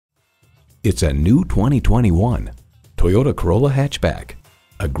It's a new 2021 Toyota Corolla Hatchback.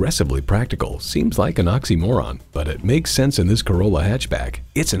 Aggressively practical seems like an oxymoron, but it makes sense in this Corolla Hatchback.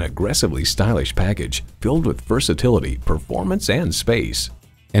 It's an aggressively stylish package filled with versatility, performance, and space.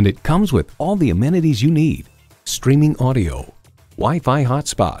 And it comes with all the amenities you need: streaming audio, Wi-Fi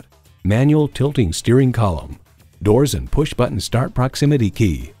hotspot, manual tilting steering column, doors and push-button start proximity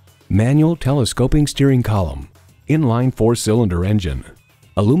key, manual telescoping steering column, inline 4-cylinder engine,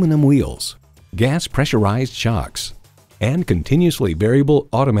 aluminum wheels, gas pressurized shocks, and continuously variable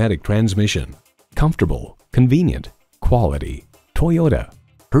automatic transmission. Comfortable, convenient, quality. Toyota.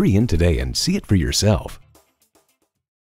 Hurry in today and see it for yourself.